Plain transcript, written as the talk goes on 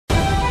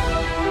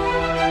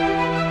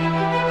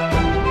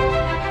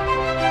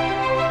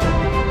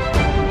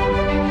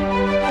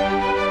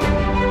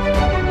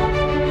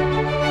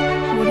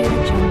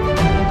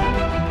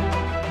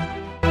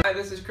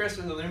Chris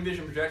with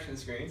Elunevision projection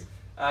screens.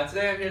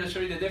 Today I'm here to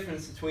show you the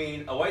difference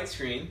between a white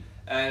screen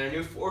and a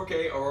new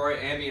 4K Aurora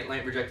ambient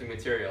light projecting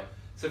material.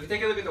 So if you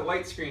take a look at the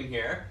white screen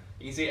here,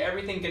 you can see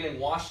everything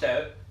getting washed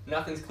out,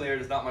 nothing's clear,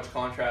 there's not much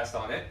contrast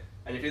on it.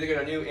 And if you look at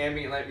our new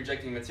ambient light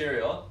projecting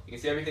material, you can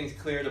see everything's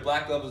clear, the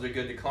black levels are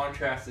good, the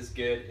contrast is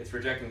good, it's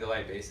projecting the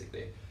light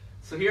basically.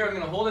 So here I'm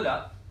going to hold it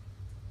up.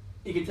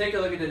 You can take a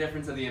look at the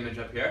difference of the image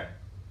up here.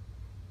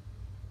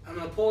 I'm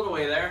going to pull it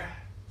away there.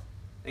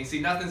 And you can see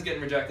nothing's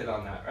getting rejected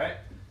on that, right?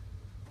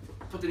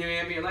 Put the new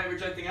ambient light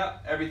projecting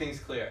up, everything's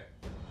clear.